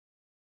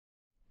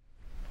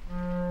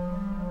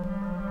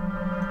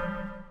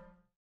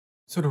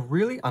So to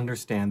really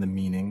understand the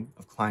meaning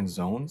of Klein's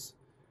zones,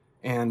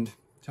 and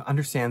to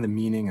understand the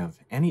meaning of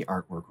any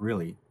artwork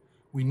really,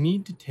 we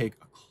need to take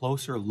a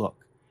closer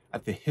look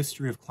at the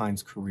history of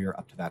Klein's career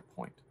up to that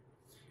point,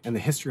 and the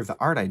history of the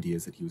art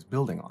ideas that he was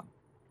building on.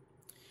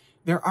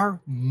 There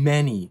are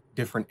many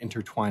different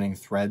intertwining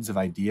threads of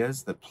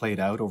ideas that played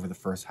out over the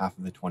first half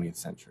of the 20th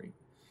century.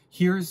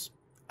 Here's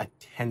a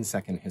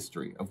 10-second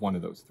history of one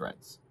of those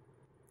threads.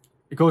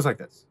 It goes like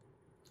this.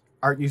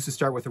 Art used to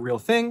start with a real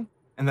thing,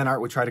 and then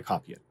art would try to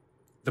copy it.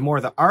 The more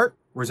the art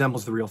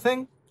resembles the real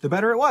thing, the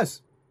better it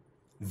was.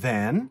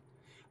 Then,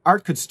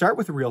 art could start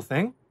with a real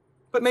thing,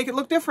 but make it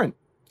look different.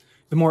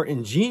 The more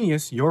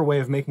ingenious your way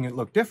of making it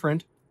look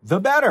different,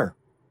 the better.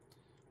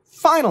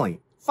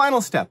 Finally,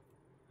 final step.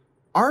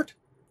 Art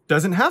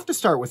doesn't have to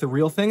start with a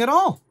real thing at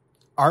all.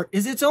 Art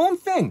is its own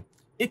thing.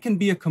 It can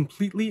be a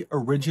completely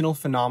original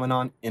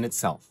phenomenon in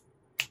itself.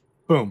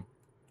 Boom.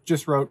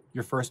 Just wrote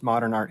your first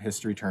modern art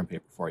history term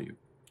paper for you.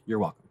 You're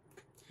welcome.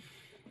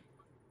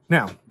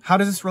 Now, how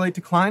does this relate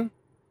to Klein?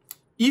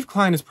 Yves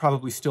Klein is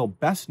probably still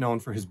best known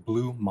for his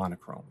blue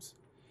monochromes.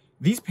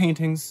 These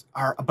paintings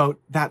are about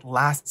that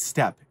last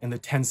step in the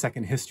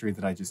 10-second history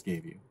that I just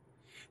gave you.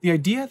 The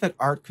idea that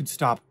art could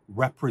stop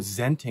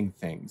representing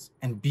things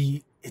and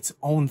be its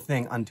own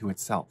thing unto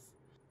itself.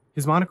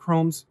 His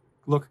monochromes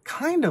look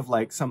kind of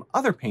like some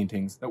other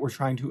paintings that were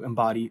trying to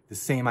embody the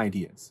same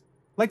ideas,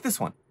 like this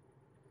one.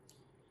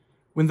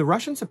 When the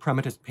Russian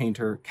suprematist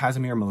painter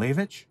Kazimir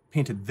Malevich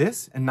painted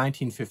this in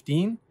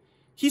 1915,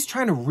 he's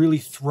trying to really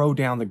throw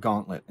down the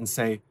gauntlet and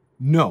say,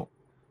 no,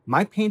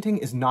 my painting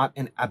is not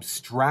an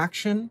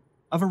abstraction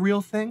of a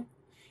real thing.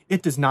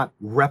 It does not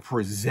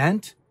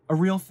represent a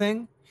real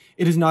thing.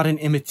 It is not an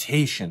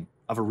imitation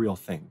of a real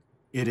thing.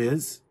 It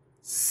is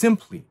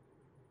simply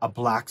a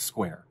black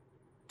square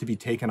to be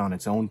taken on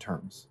its own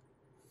terms.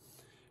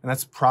 And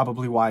that's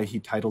probably why he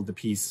titled the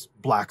piece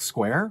Black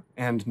Square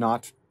and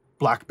not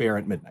Black Bear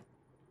at Midnight.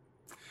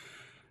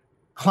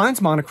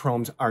 Klein's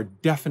monochromes are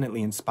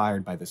definitely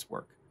inspired by this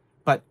work,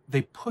 but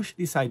they push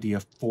this idea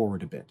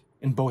forward a bit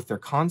in both their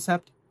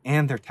concept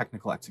and their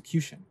technical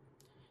execution.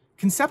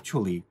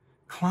 Conceptually,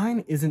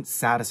 Klein isn't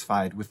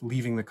satisfied with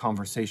leaving the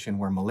conversation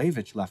where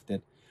Malevich left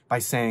it by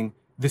saying,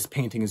 this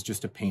painting is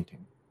just a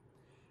painting.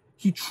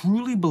 He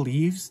truly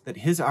believes that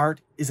his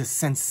art is a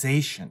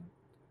sensation,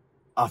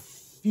 a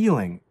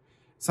feeling,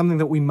 something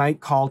that we might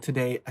call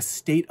today a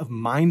state of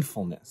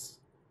mindfulness.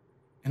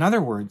 In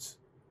other words,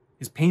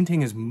 his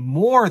painting is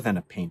more than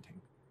a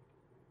painting.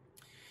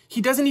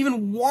 He doesn't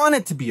even want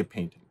it to be a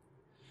painting.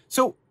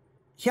 So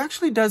he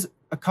actually does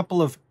a couple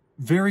of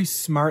very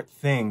smart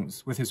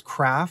things with his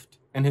craft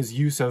and his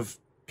use of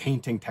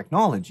painting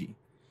technology.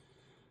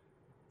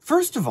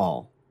 First of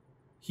all,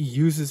 he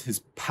uses his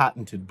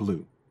patented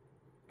blue.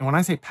 And when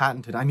I say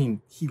patented, I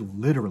mean he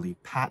literally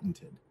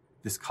patented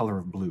this color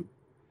of blue.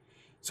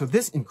 So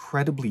this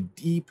incredibly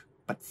deep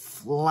but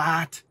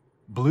flat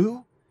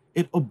blue,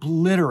 it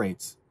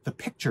obliterates the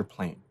picture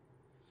plane.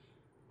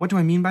 What do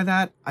I mean by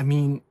that? I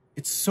mean,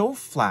 it's so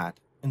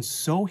flat and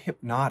so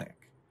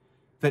hypnotic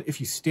that if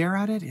you stare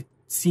at it, it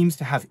seems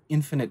to have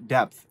infinite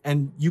depth,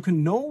 and you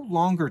can no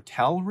longer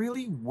tell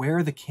really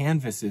where the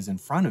canvas is in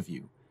front of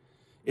you.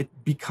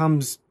 It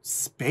becomes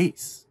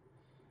space.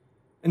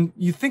 And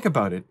you think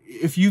about it,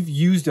 if you've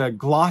used a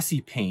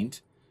glossy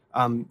paint,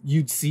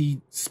 you'd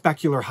see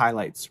specular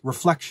highlights,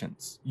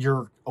 reflections.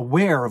 You're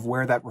aware of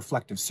where that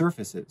reflective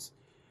surface is.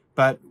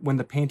 But when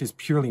the paint is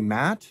purely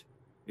matte,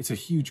 it's a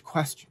huge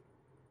question.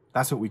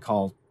 That's what we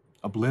call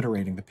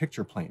obliterating the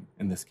picture plane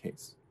in this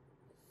case.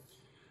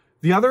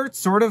 The other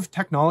sort of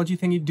technology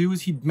thing he'd do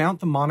is he'd mount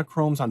the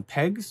monochromes on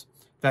pegs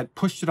that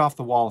pushed it off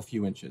the wall a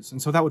few inches.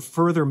 And so that would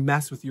further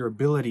mess with your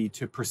ability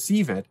to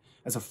perceive it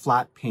as a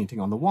flat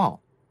painting on the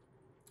wall.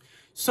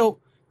 So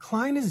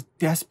Klein is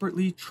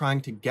desperately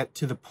trying to get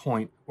to the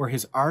point where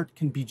his art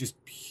can be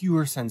just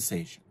pure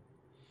sensation.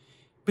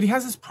 But he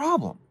has this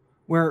problem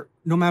where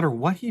no matter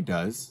what he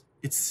does,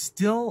 it's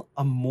still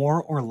a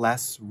more or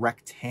less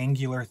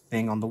rectangular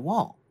thing on the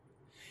wall.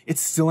 It's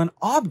still an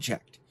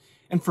object.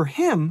 And for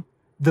him,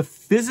 the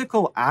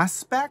physical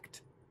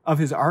aspect of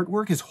his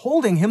artwork is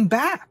holding him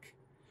back.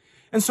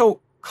 And so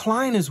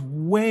Klein is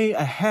way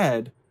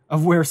ahead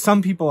of where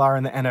some people are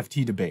in the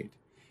NFT debate.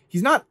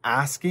 He's not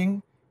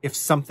asking if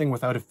something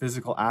without a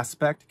physical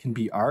aspect can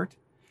be art.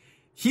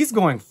 He's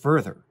going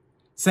further,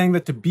 saying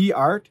that to be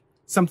art,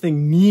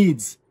 something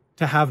needs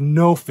to have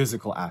no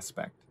physical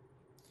aspect.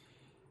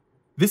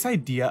 This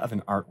idea of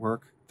an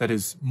artwork that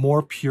is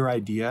more pure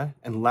idea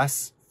and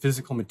less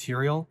physical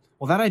material,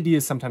 well, that idea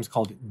is sometimes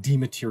called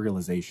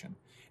dematerialization.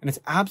 And it's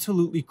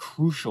absolutely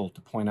crucial to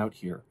point out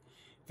here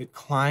that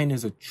Klein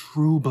is a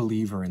true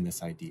believer in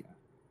this idea.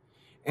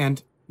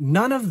 And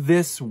none of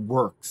this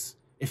works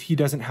if he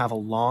doesn't have a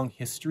long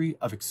history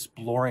of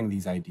exploring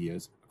these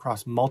ideas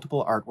across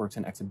multiple artworks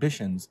and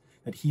exhibitions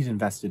that he's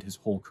invested his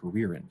whole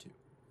career into.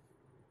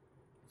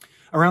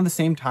 Around the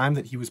same time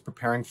that he was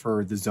preparing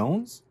for the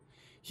zones,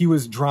 he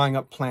was drawing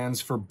up plans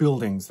for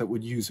buildings that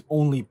would use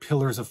only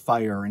pillars of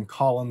fire and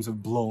columns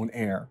of blown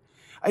air.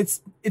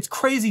 It's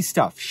crazy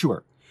stuff,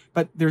 sure,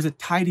 but there's a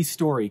tidy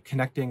story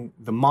connecting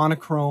the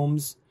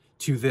monochromes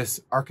to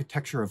this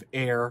architecture of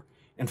air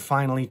and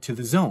finally to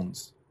the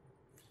zones.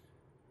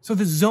 So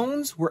the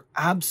zones were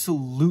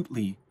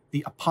absolutely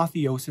the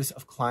apotheosis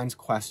of Klein's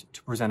quest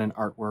to present an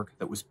artwork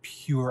that was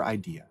pure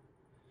idea.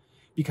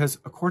 Because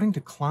according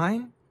to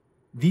Klein,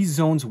 these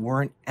zones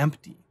weren't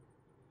empty.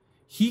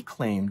 He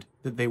claimed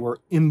that they were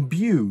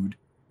imbued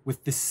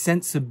with the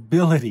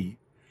sensibility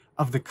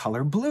of the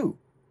color blue.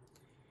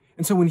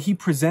 And so when he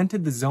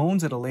presented the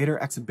zones at a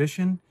later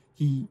exhibition,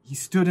 he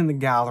stood in the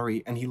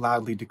gallery and he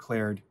loudly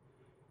declared,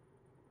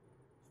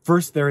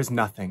 "First there is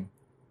nothing,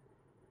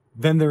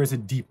 then there is a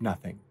deep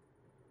nothing,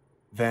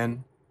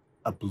 then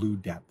a blue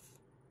depth."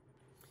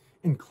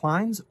 In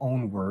Klein's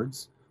own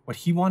words, what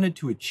he wanted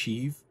to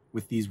achieve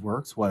with these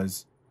works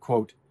was,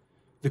 quote,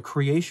 "the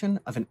creation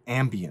of an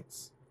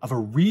ambience, of a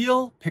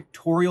real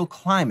pictorial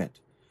climate,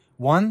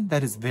 one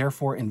that is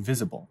therefore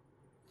invisible."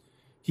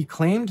 He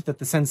claimed that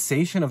the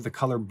sensation of the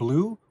color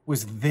blue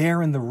was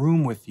there in the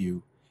room with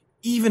you,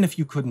 even if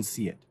you couldn't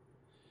see it.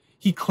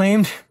 He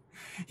claimed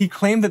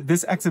that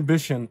this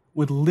exhibition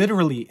would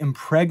literally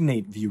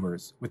impregnate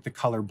viewers with the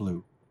color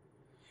blue.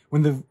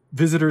 When the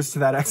visitors to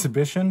that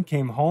exhibition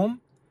came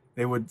home,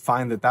 they would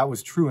find that that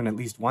was true in at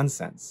least one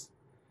sense.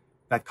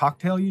 That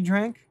cocktail you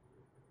drank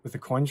with the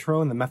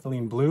Cointreau and the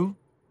methylene blue,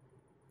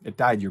 it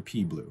dyed your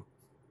pee blue.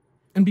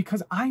 And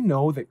because I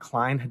know that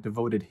Klein had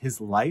devoted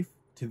his life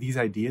to these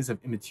ideas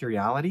of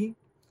immateriality,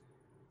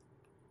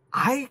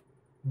 I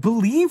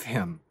believe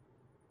him.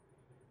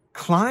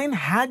 Klein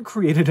had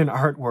created an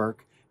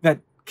artwork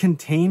that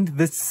contained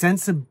the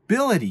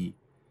sensibility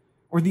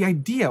or the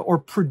idea or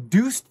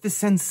produced the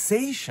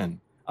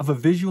sensation of a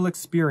visual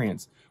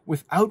experience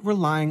without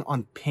relying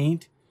on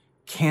paint,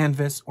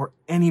 canvas, or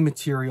any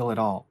material at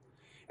all.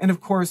 And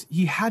of course,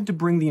 he had to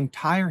bring the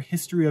entire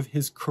history of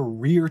his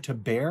career to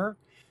bear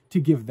to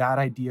give that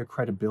idea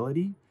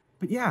credibility.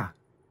 But yeah,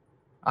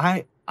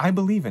 I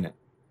believe in it.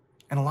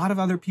 And a lot of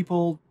other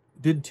people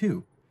did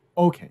too.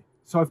 Okay,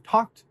 so I've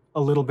talked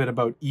a little bit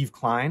about Yves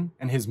Klein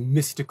and his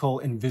mystical,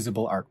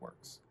 invisible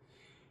artworks.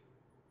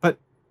 But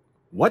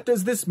what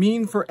does this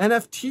mean for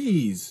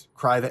NFTs?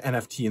 Cry the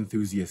NFT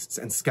enthusiasts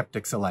and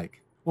skeptics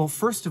alike. Well,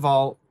 first of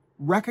all,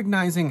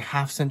 recognizing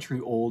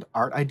half-century-old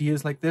art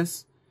ideas like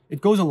this,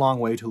 it goes a long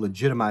way to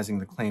legitimizing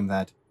the claim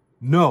that,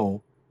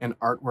 no, an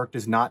artwork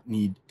does not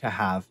need to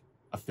have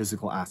a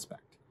physical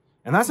aspect.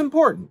 And that's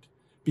important,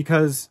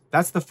 because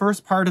that's the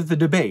first part of the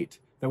debate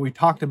that we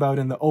talked about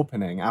in the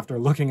opening after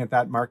looking at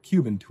that Mark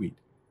Cuban tweet.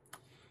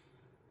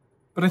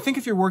 But I think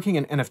if you're working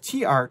in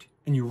NFT art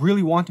and you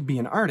really want to be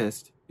an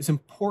artist, it's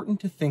important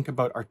to think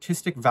about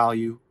artistic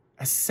value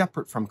as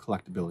separate from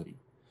collectability.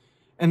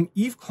 And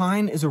Yves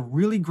Klein is a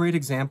really great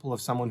example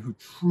of someone who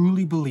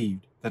truly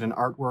believed that an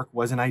artwork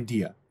was an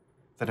idea,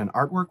 that an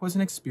artwork was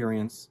an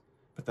experience,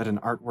 but that an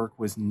artwork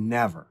was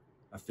never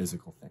a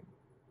physical thing.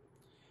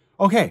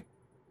 Okay,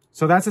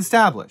 so that's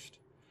established.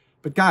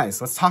 But guys,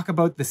 let's talk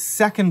about the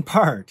second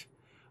part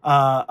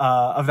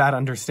of that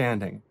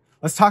understanding.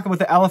 Let's talk about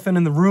the elephant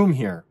in the room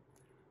here.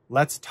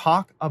 Let's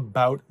talk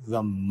about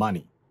the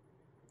money.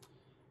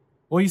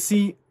 Well, you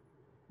see,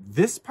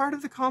 this part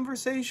of the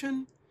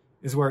conversation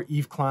is where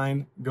Yves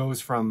Klein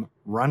goes from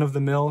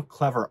run-of-the-mill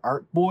clever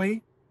art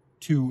boy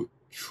to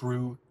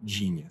true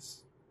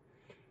genius.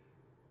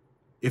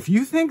 If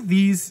you think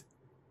these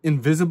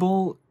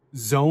invisible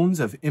zones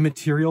of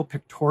immaterial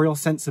pictorial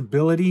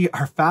sensibility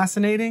are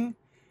fascinating,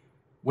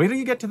 wait till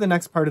you get to the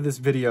next part of this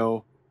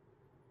video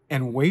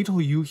and wait till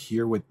you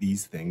hear what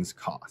these things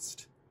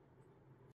cost.